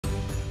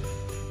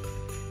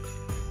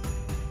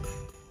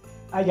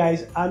Hi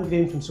guys, I'm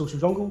Graham from Social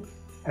Jungle,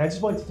 and I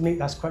just wanted to make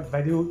this quick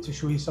video to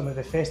show you some of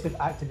the festive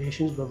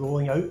activations we're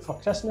rolling out for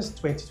Christmas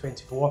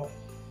 2024.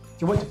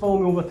 If you want to follow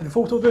me over to the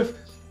photo booth,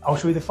 I'll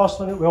show you the first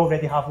one that we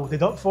already have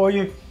loaded up for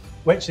you,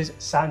 which is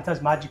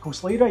Santa's magical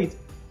sleigh ride.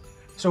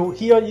 So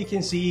here you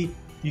can see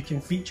you can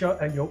feature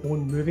in your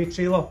own movie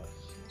trailer.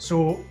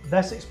 So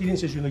this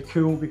experience is really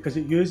cool because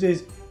it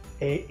uses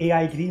a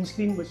AI green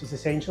screen, which is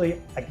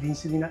essentially a green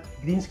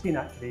screen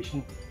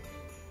activation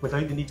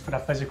without the need for a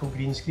physical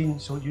green screen.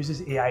 So it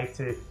uses AI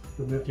to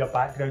remove your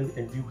background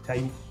in real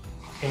time.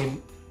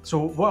 So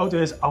what I'll do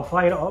is I'll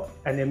fire it up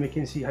and then we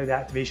can see how the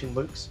activation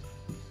looks.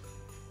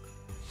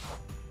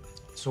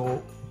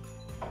 So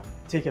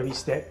take a wee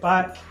step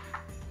back.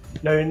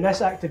 Now in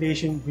this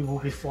activation we will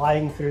be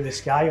flying through the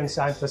sky on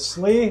Santa's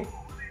sleigh.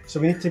 So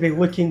we need to be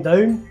looking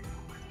down,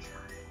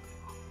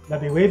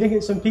 maybe waving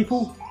at some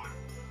people,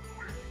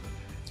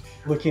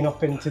 looking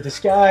up into the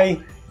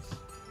sky.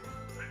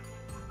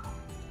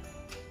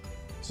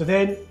 So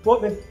then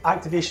what the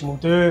activation will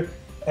do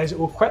is it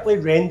will quickly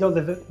render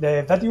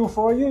the video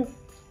for you,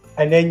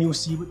 and then you'll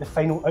see what the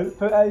final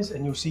output is,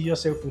 and you'll see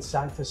yourself in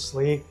Santa's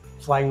sleigh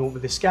flying over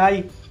the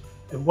sky.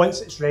 And once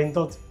it's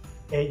rendered,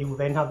 you will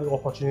then have the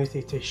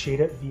opportunity to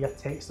share it via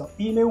text or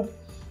email.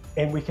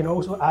 And we can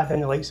also add in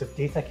the likes of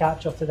data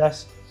capture to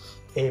this,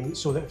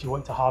 so that if you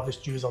want to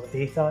harvest user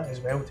data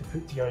as well to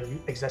put to your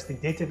existing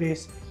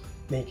database,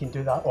 then you can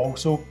do that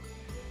also.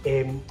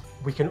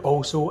 We can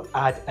also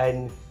add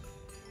in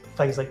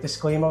things like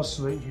disclaimers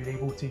so that you're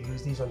able to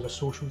use these on your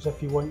socials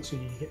if you want, so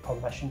you get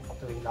permission for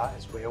doing that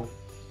as well.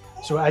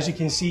 So as you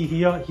can see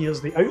here,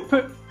 here's the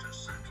output.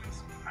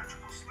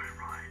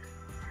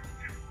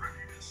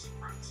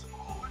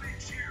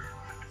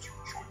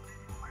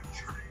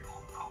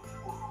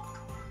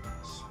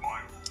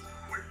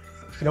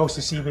 You can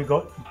also see we've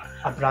got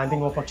a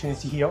branding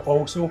opportunity here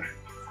also.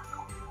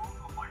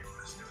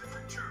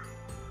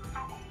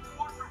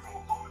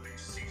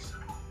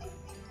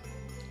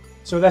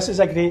 So this is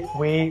a great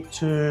way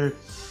to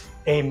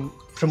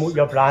promote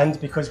your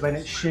brand, because when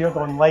it's shared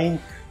online,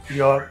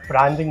 your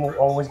branding will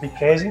always be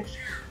present.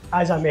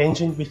 As I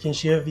mentioned, we can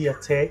share via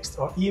text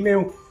or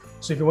email.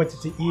 So if you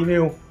wanted to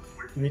email,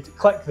 you would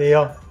click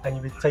there and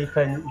you would type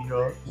in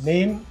your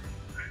name,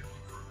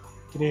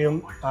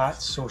 Graham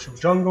at Social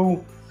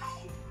Jungle,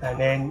 and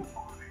then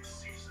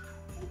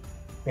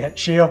we hit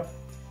share,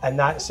 and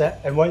that's it.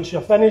 And once you're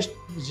finished,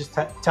 you just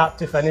tap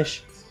to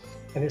finish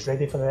and it's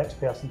ready for the next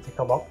person to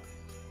come up.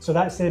 So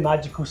that's the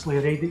magical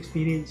sleigh ride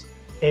experience.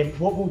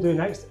 What we'll do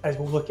next is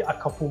we'll look at a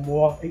couple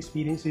more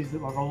experiences that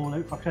we're rolling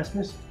out for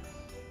Christmas,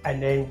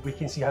 and then we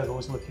can see how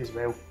those look as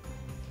well.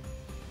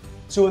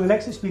 So the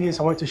next experience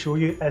I want to show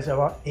you is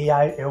our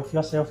AI Elf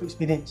Yourself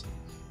experience.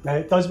 Now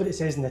it does what it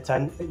says in the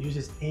tin. It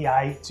uses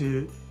AI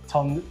to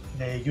turn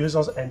the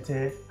users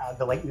into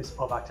the likeness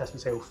of our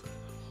Christmas elf.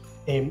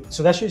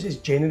 So this uses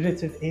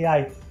generative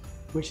AI,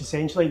 which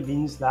essentially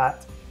means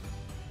that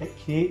it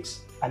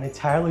creates an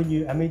entirely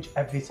new image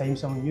every time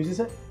someone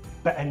uses it,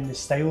 but in the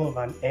style of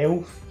an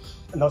elf.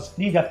 And there's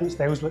 3 different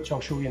styles which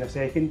I'll show you in a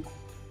second,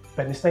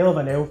 but in the style of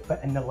an elf,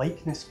 but in the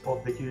likeness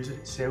of the user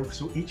itself.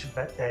 So each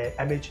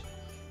image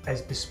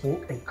is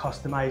bespoke and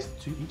customised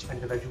to each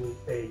individual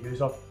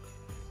user.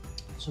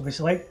 So we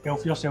select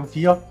Elf Yourself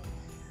here.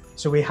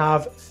 So we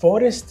have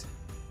forest,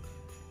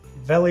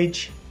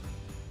 village,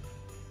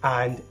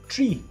 and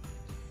tree.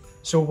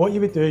 So what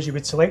you would do is you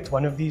would select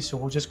one of these. So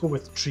we'll just go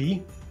with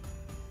tree.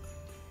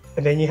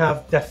 And then you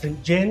have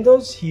different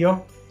genders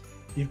here.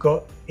 You've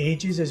got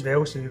ages as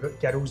well, so you've got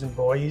girls and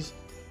boys.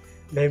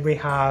 Then we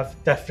have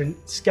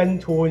different skin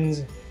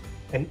tones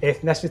and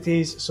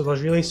ethnicities, so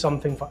there's really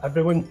something for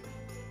everyone.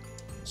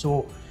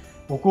 So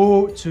we'll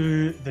go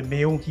to the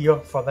male here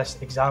for this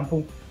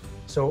example.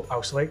 So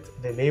I'll select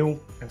the male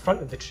in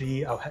front of the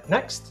tree, I'll hit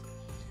next.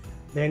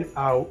 Then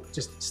I'll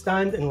just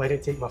stand and let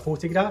it take my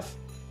photograph.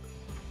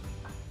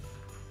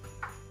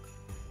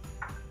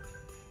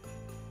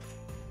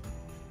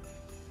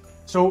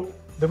 So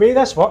the way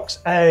this works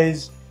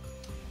is,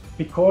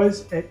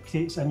 because it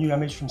creates a new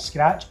image from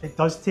scratch, it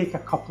does take a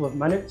couple of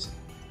minutes.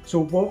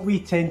 So what we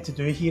tend to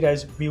do here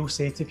is we'll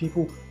say to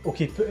people,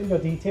 okay, put in your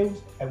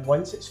details, and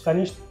once it's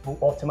finished, we'll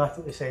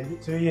automatically send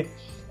it to you.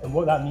 And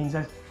what that means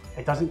is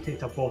it doesn't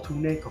create a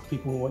bottleneck of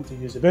people who want to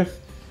use the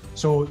booth.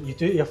 So you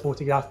do your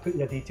photograph, put in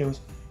your details,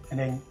 and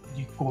then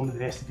you go on with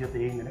the rest of your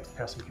day and the next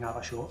person can have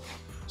a shot.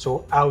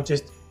 So I'll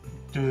just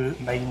do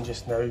mine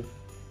just now.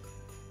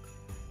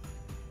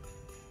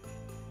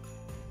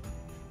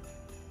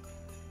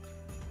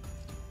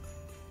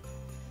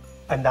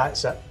 And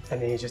that's it,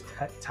 and then you just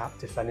hit tap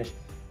to finish.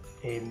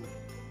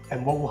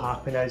 And what will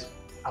happen is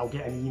I'll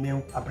get an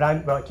email,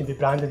 well, it can be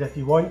branded if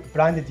you want,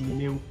 branded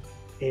email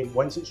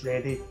once it's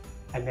ready,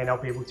 and then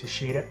I'll be able to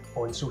share it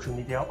on social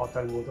media or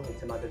download it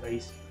onto my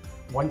device.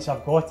 Once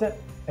I've got it,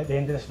 at the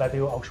end of this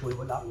video, I'll show you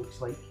what that looks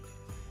like.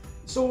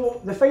 So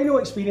the final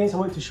experience I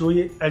want to show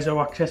you is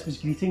our Christmas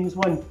greetings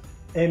one.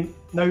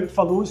 Now,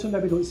 for those who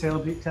maybe don't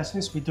celebrate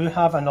Christmas, we do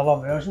have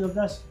another version of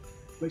this,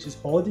 which is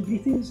holiday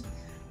greetings.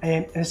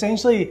 And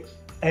essentially,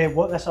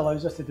 What this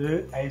allows us to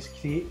do is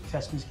create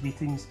Christmas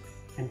greetings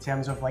in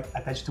terms of like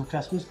a digital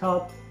Christmas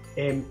card.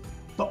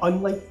 But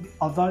unlike the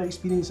other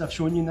experience I've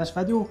shown you in this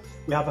video,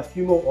 we have a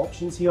few more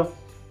options here.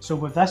 So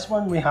with this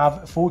one, we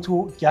have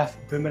photo, GIF,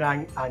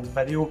 boomerang, and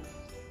video.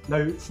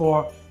 Now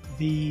for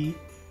the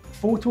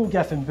photo,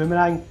 GIF, and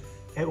boomerang,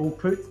 it will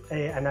put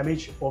an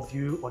image of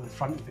you on the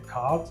front of the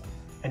card,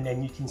 and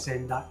then you can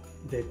send that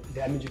the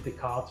image of the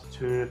card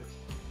to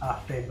a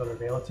friend or a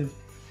relative.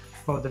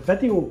 For the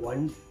video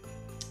one,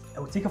 it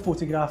will take a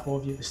photograph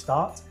of you at the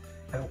start,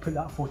 and it will put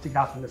that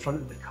photograph on the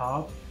front of the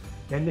card.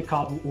 Then the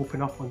card will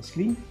open up on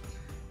screen,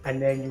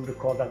 and then you'll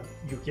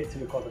get to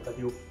record a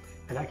video,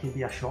 and that can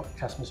be a short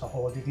Christmas or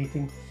holiday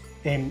greeting.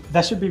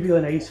 This would be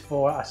really nice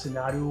for a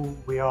scenario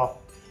where,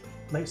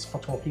 let's for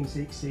talking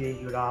sake, say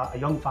you're a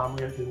young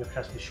family out doing your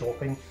Christmas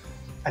shopping,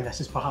 and this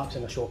is perhaps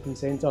in a shopping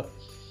centre,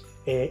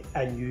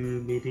 and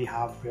you maybe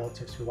have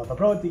relatives who live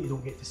abroad that you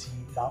don't get to see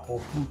that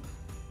often.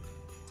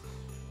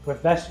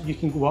 With this, you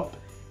can go up,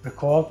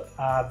 record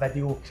a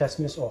video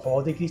Christmas or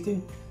holiday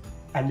greeting,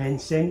 and then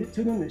send it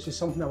to them. It's just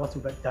something a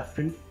little bit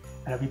different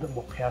and a wee bit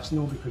more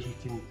personal, because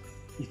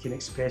you can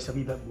express a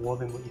wee bit more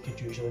than what you could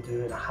usually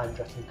do in a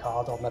handwritten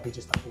card or maybe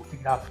just a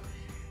photograph.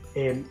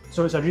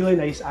 So it's a really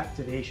nice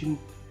activation,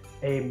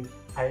 and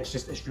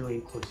it's really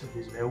inclusive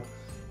as well.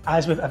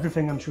 As with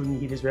everything I'm showing you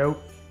here as well,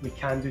 we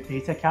can do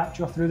data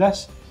capture through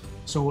this.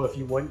 So if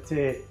you want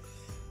to,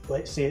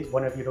 let's say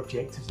one of your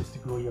objectives is to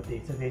grow your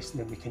database,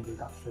 then we can do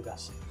that through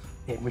this.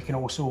 We can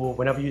also,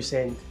 whenever you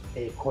send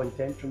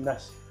content from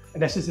this,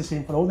 and this is the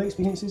same for all the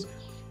experiences,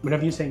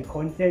 whenever you send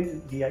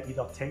content via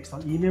either text or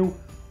email,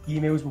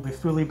 emails will be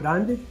fully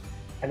branded.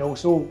 And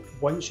also,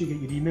 once you get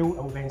your email,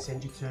 it will then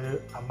send you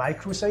to a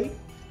microsite,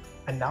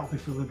 and that will be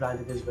fully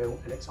branded as well.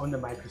 And it's on the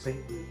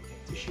microsite where you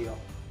get to share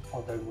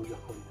or download your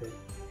content.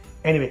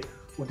 Anyway,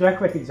 we'll do a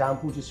quick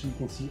example just so you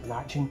can see it in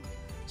action.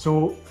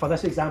 So for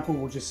this example,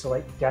 we'll just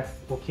select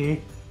GIF,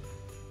 okay.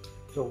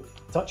 So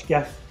touch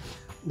GIF.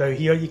 Now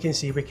here you can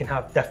see we can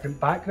have different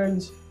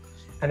backgrounds.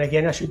 And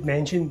again, I should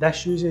mention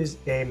this uses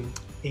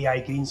AI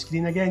green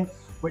screen again,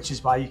 which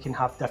is why you can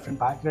have different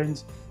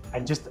backgrounds.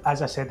 And just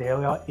as I said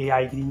earlier,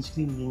 AI green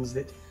screen means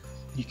that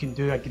you can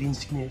do a green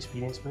screen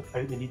experience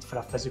without the need for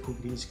a physical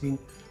green screen,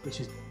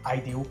 which is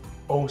ideal.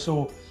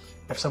 Also,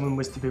 if someone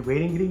was to be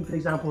wearing green, for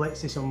example,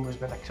 let's say someone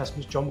was wearing a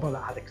Christmas jumper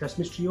that had a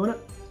Christmas tree on it,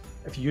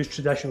 if you use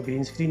traditional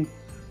green screen,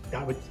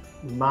 that would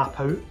map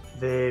out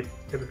it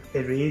would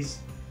erase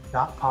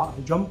that part of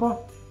the jumper.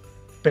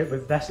 But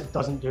with this, it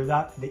doesn't do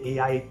that. The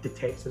AI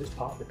detects that it's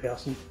part of the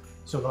person,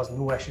 so there's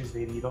no issues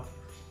there either.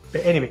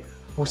 But anyway,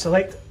 we'll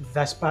select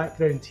this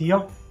background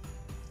here.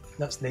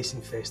 That's nice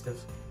and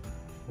festive.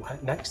 We'll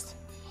hit next.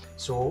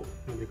 So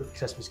we've got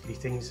Christmas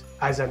greetings.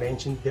 As I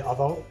mentioned, the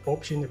other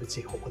option, it would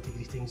say holiday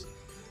greetings.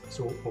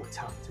 So we'll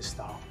tap to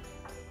start.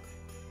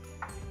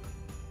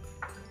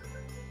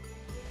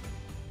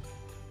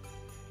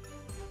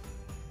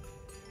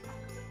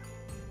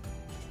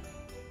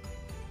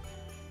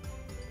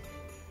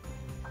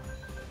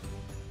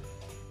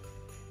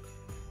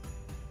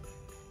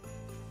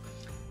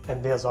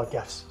 And there's our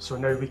GIFs. So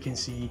now we can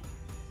see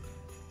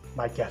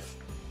my GIF.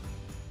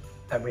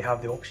 And we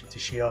have the option to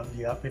share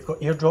via, we've got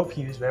AirDrop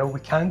here as well. We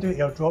can do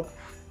AirDrop.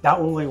 That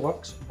only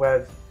works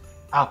with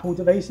Apple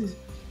devices.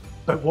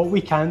 But what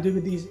we can do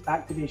with these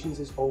activations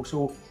is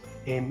also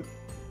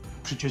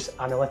produce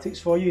analytics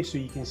for you, so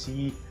you can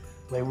see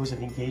levels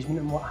of engagement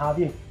and what have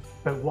you.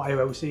 But what I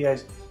will say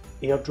is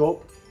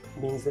AirDrop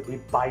means that we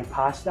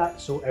bypass that.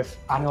 So if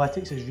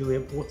analytics is really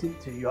important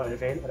to your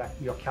event or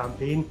your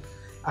campaign,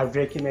 I would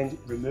recommend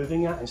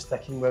removing it and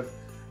sticking with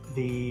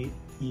the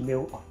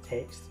email or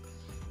text.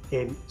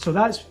 So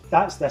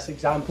that's this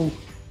example.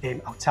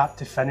 I'll tap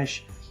to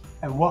finish,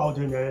 and what I'll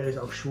do now is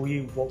I'll show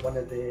you what one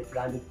of the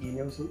branded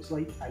emails looks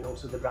like, and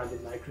also the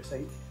branded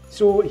microsite.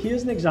 So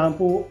here's an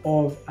example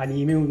of an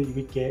email that you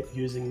would get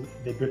using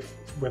the booth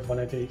with one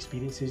of the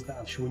experiences that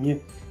I've shown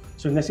you.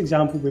 So in this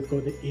example, we've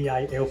got the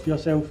AI Elf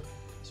Yourself.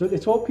 So at the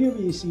top here,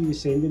 where you see the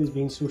sender as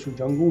being Social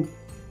Jungle,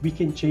 we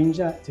can change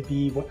that to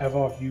be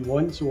whatever you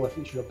want. So if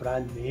it's your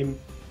brand name,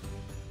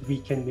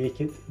 we can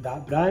make it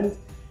that brand.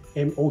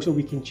 Also,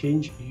 we can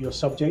change your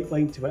subject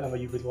line to whatever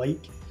you would like.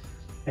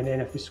 And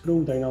then if we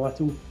scroll down a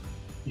little,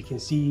 you can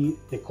see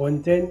the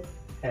content.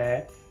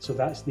 So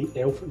that's the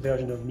elf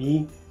version of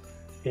me.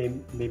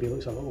 Maybe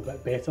looks a little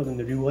bit better than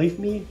the real life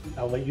me.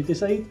 I'll let you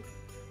decide.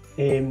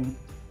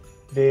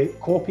 The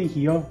copy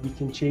here, we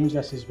can change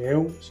this as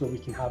well. So we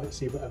can have it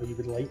say whatever you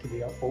would like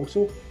there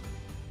also.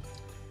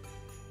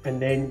 And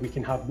then we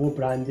can have more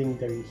branding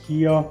down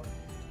here.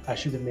 I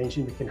should have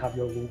mentioned we can have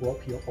your logo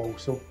up here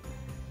also.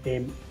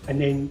 And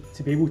then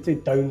to be able to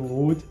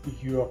download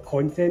your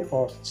content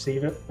or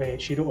save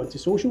it, share it onto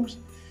socials,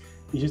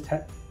 you just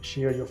hit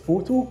share your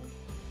photo.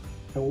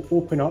 It will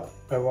open up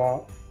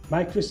our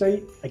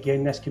microsite.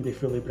 Again, this can be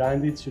fully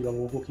branded, so your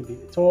logo can be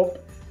at the top.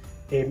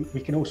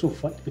 We can also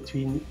flick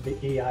between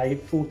the AI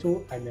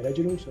photo and the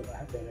original. So if I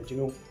hit the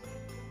original,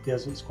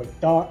 there's it's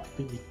quite dark,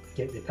 but you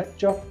get the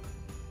picture.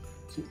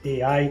 So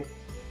AI,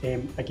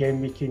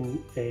 Again, we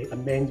can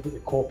amend what the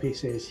copy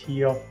says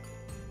here,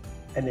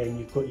 and then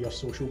you've got your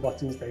social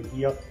buttons down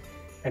here,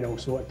 and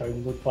also a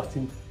download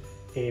button.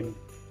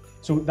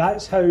 So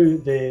that's how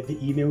the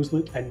emails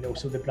look, and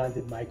also the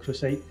branded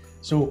microsite.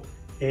 So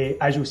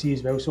as you'll see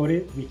as well,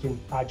 we can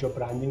add your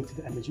branding to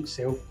the image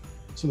itself.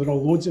 So there are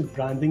loads of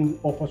branding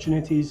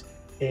opportunities,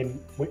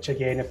 which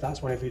again, if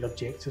that's one of your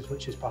objectives,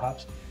 which is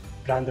perhaps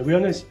brand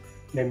awareness,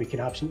 then we can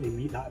absolutely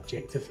meet that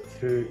objective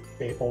through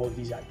all of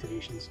these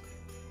activations.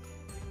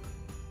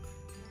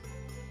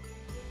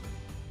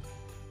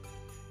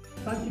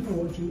 Thank you for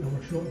watching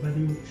our short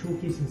video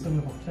showcasing some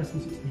of our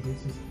Christmas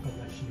experiences for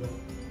this year.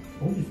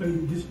 I hope you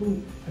found it useful,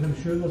 and I'm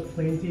sure there's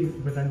plenty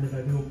within the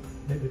video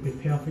that would be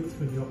perfect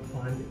for your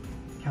planned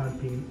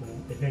campaign or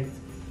event.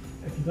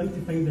 If you'd like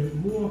to find out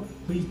more,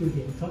 please do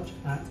get in touch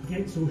at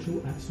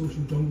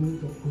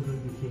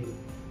getsocial@socialjungle.co.uk.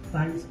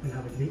 Thanks and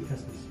have a great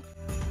Christmas.